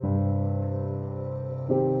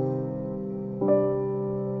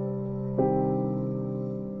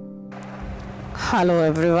Hello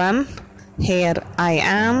everyone, here I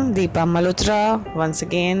am Deepa Malhotra once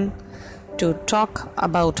again to talk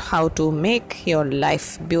about how to make your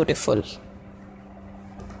life beautiful.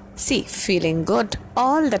 See, feeling good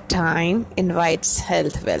all the time invites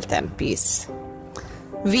health, wealth and peace.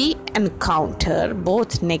 We encounter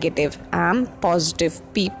both negative and positive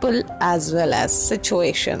people as well as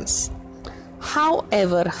situations.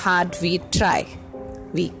 However hard we try,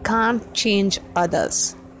 we can't change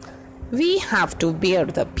others. We have to bear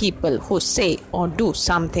the people who say or do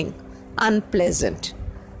something unpleasant,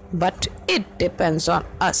 but it depends on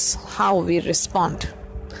us how we respond.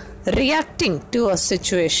 Reacting to a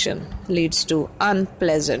situation leads to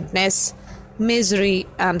unpleasantness, misery,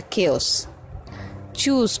 and chaos.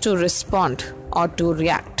 Choose to respond or to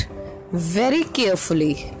react very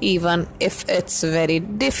carefully, even if it's very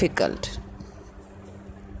difficult.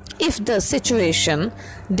 If the situation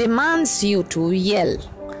demands you to yell,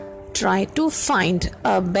 try to find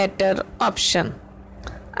a better option,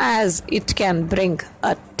 as it can bring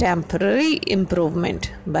a temporary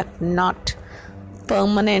improvement but not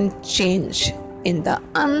permanent change in the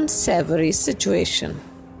unsavory situation.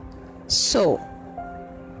 So,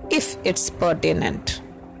 if it's pertinent,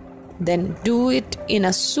 then do it in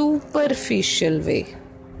a superficial way,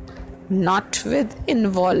 not with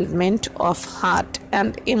involvement of heart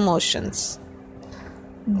and emotions.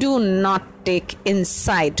 Do not take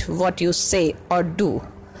inside what you say or do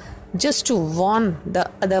just to warn the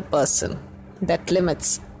other person that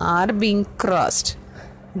limits are being crossed.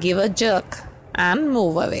 Give a jerk and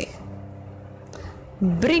move away.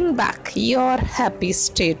 Bring back your happy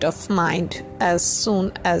state of mind as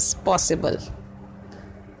soon as possible.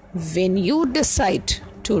 When you decide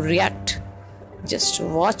to react, just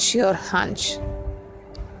watch your hunch.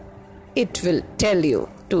 It will tell you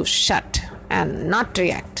to shut and not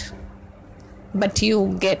react. But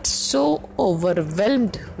you get so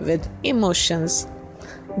overwhelmed with emotions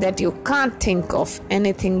that you can't think of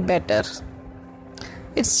anything better.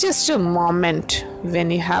 It's just a moment when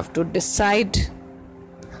you have to decide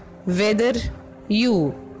whether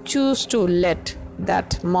you choose to let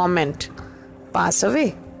that moment pass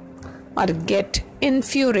away or get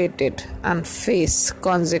infuriated and face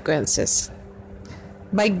consequences.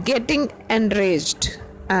 By getting enraged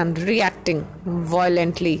and reacting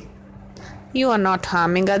violently, you are not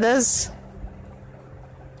harming others.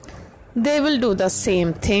 They will do the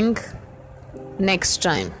same thing next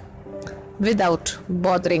time without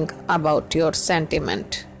bothering about your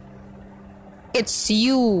sentiment. It's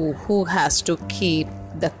you who has to keep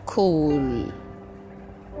the cool.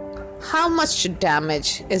 How much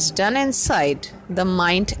damage is done inside the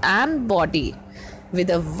mind and body with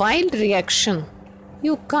a wild reaction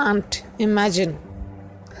you can't imagine.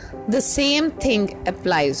 The same thing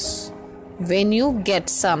applies when you get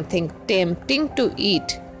something tempting to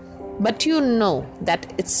eat, but you know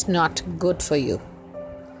that it's not good for you.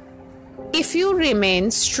 If you remain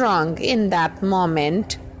strong in that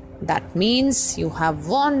moment, that means you have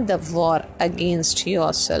won the war against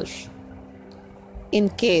yourself. In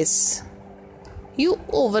case you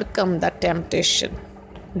overcome the temptation,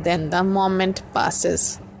 then the moment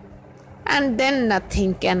passes and then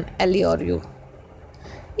nothing can allure you.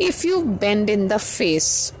 If you bend in the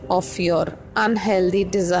face of your unhealthy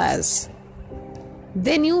desires,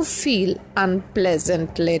 then you feel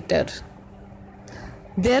unpleasant later.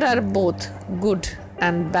 There are both good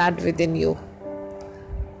and bad within you.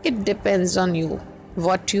 It depends on you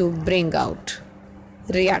what you bring out,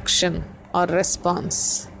 reaction or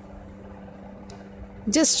response.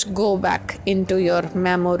 Just go back into your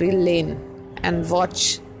memory lane and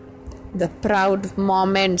watch the proud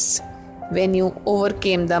moments when you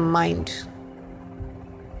overcame the mind,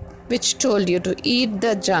 which told you to eat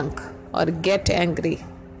the junk or get angry,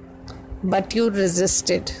 but you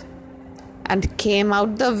resisted and came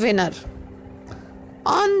out the winner.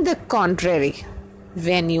 On the contrary,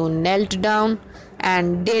 when you knelt down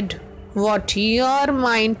and did what your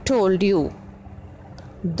mind told you,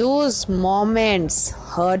 those moments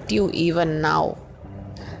hurt you even now.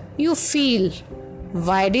 You feel,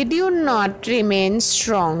 why did you not remain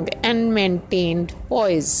strong and maintain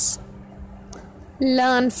poise?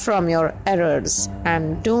 Learn from your errors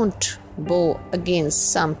and don't bow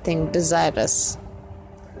against something desirous.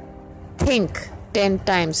 Think 10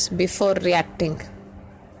 times before reacting.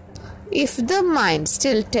 If the mind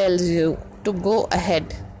still tells you to go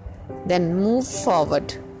ahead, then move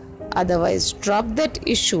forward. Otherwise, drop that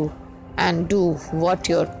issue and do what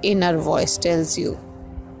your inner voice tells you.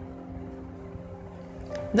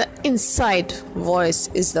 The inside voice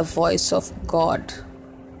is the voice of God.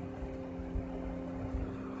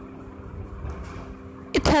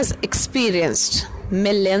 has experienced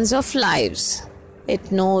millions of lives.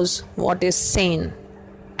 It knows what is sane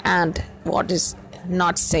and what is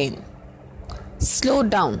not sane. Slow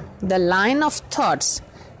down the line of thoughts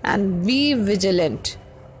and be vigilant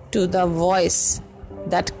to the voice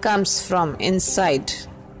that comes from inside,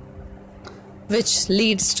 which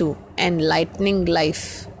leads to enlightening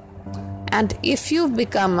life. And if you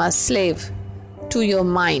become a slave to your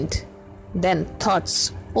mind, then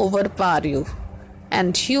thoughts overpower you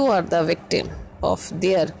and you are the victim of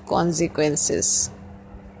their consequences.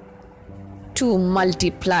 To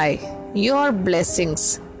multiply your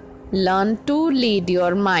blessings, learn to lead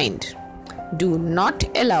your mind. Do not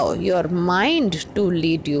allow your mind to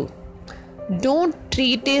lead you. Don't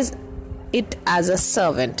treat it as a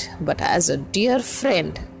servant, but as a dear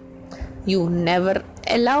friend. You never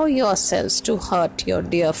allow yourselves to hurt your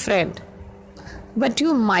dear friend, but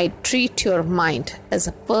you might treat your mind as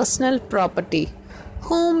a personal property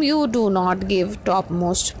whom you do not give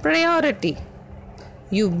topmost priority.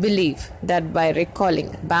 You believe that by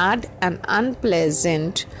recalling bad and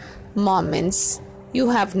unpleasant moments, you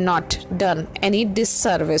have not done any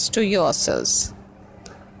disservice to yourselves,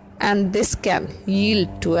 and this can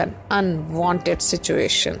yield to an unwanted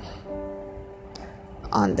situation.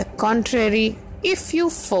 On the contrary, if you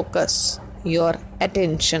focus your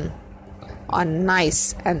attention on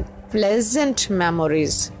nice and pleasant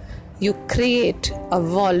memories, you create a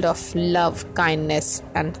world of love, kindness,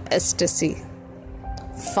 and ecstasy.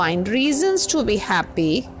 Find reasons to be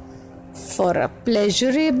happy for a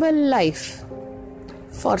pleasurable life,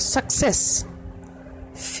 for success.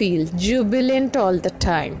 Feel jubilant all the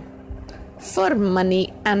time. For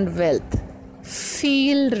money and wealth,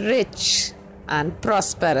 feel rich and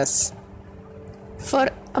prosperous. For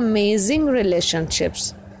amazing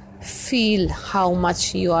relationships, feel how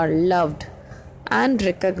much you are loved and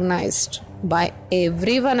recognized by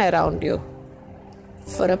everyone around you.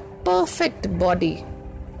 For a perfect body,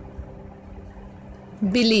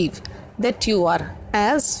 believe that you are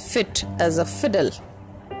as fit as a fiddle.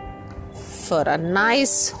 For a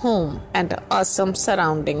nice home and awesome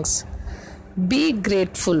surroundings, be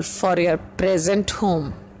grateful for your present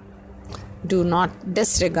home. Do not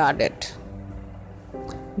disregard it.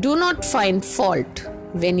 Do not find fault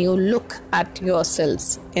when you look at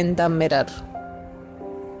yourselves in the mirror.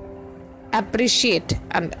 Appreciate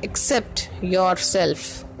and accept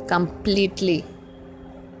yourself completely.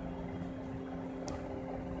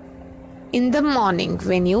 In the morning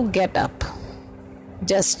when you get up,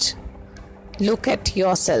 just look at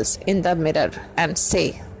yourselves in the mirror and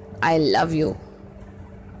say, I love you.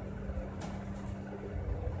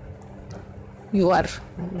 You are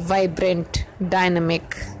vibrant,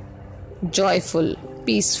 dynamic, joyful,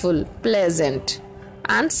 peaceful, pleasant,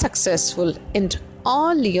 and successful in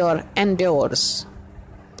all your endeavors.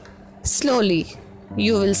 Slowly,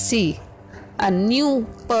 you will see a new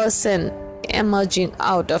person emerging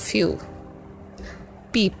out of you.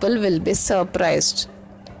 People will be surprised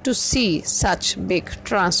to see such big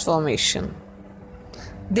transformation.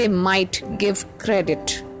 They might give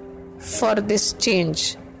credit for this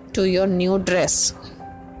change to your new dress.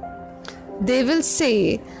 They will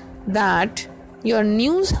say that your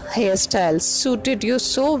new hairstyle suited you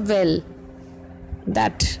so well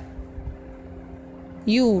that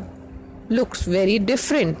you looked very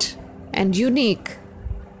different and unique.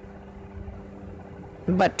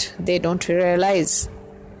 But they don't realize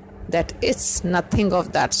that it's nothing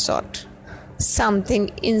of that sort.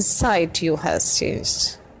 Something inside you has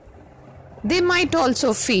changed. They might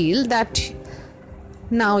also feel that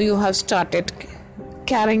now you have started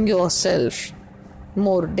carrying yourself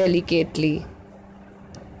more delicately.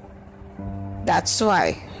 That's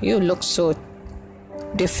why you look so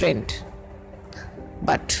different.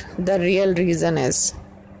 But the real reason is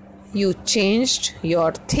you changed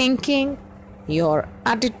your thinking, your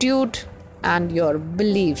attitude, and your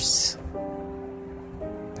beliefs.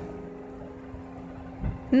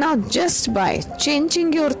 Now, just by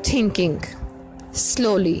changing your thinking,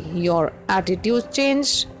 slowly your attitude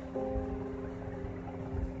changed.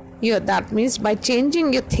 That means by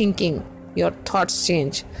changing your thinking, your thoughts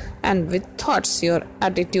change, and with thoughts your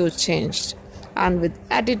attitude changed, and with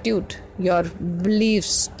attitude your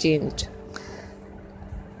beliefs changed.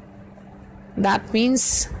 That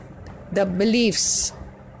means the beliefs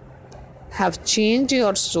have changed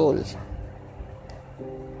your soul.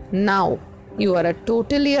 Now you are a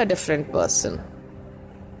totally different person.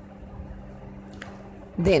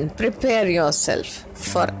 Then prepare yourself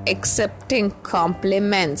for accepting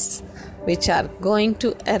compliments which are going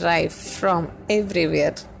to arrive from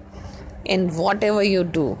everywhere in whatever you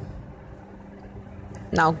do.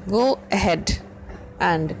 Now go ahead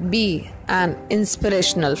and be an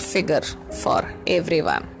inspirational figure for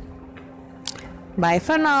everyone. Bye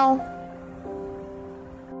for now.